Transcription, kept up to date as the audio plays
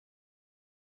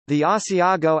The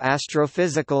Asiago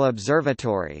Astrophysical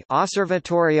Observatory,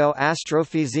 Osservatorio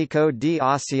Astrofisico di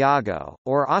Asiago,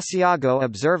 or Asiago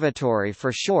Observatory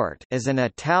for short, is an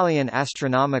Italian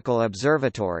astronomical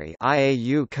observatory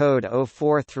IAU code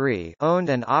 043 owned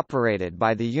and operated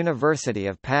by the University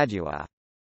of Padua.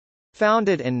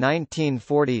 Founded in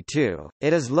 1942,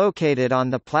 it is located on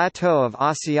the plateau of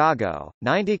Asiago,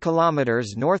 90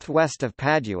 km northwest of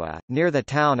Padua, near the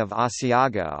town of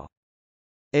Asiago.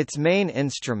 Its main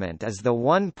instrument is the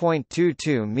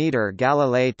 1.22-meter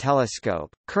Galilei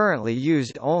telescope, currently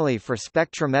used only for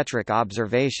spectrometric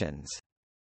observations.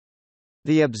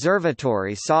 The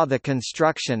observatory saw the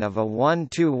construction of a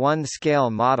 1:1 scale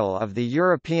model of the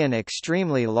European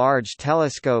Extremely Large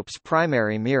Telescope's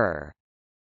primary mirror.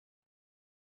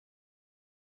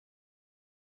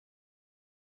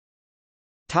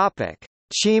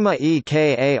 Cima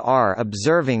Ekar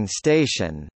observing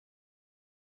station.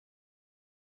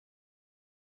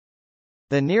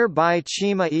 The nearby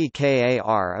Cima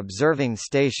Ekar observing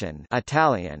station,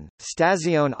 Italian,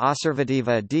 Stazione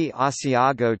Osservativa di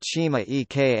Asiago Cima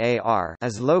Ekar,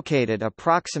 is located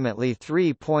approximately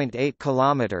 3.8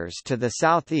 km to the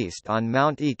southeast on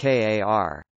Mount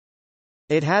Ekar.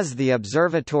 It has the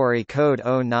observatory code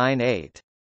 098.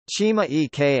 Cima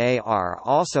Ekar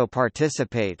also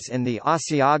participates in the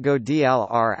Asiago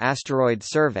DLR Asteroid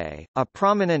Survey, a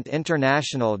prominent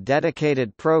international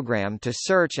dedicated program to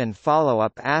search and follow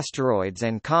up asteroids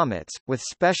and comets, with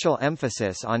special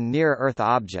emphasis on near-Earth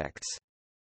objects.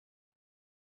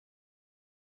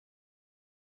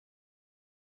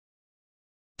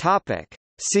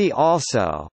 See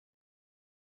also: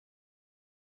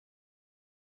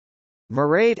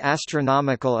 Marate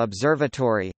Astronomical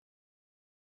Observatory,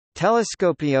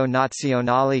 Telescopio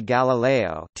Nazionale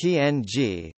Galileo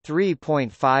 (TNG),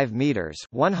 3.5 meters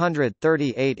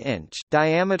 (138-inch)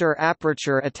 diameter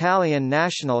aperture Italian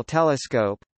National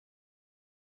Telescope.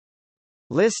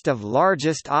 List of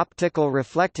largest optical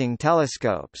reflecting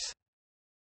telescopes.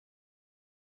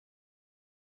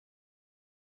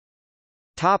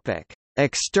 Topic: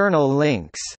 External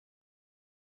links.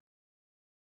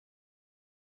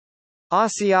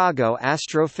 Asiago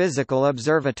Astrophysical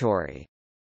Observatory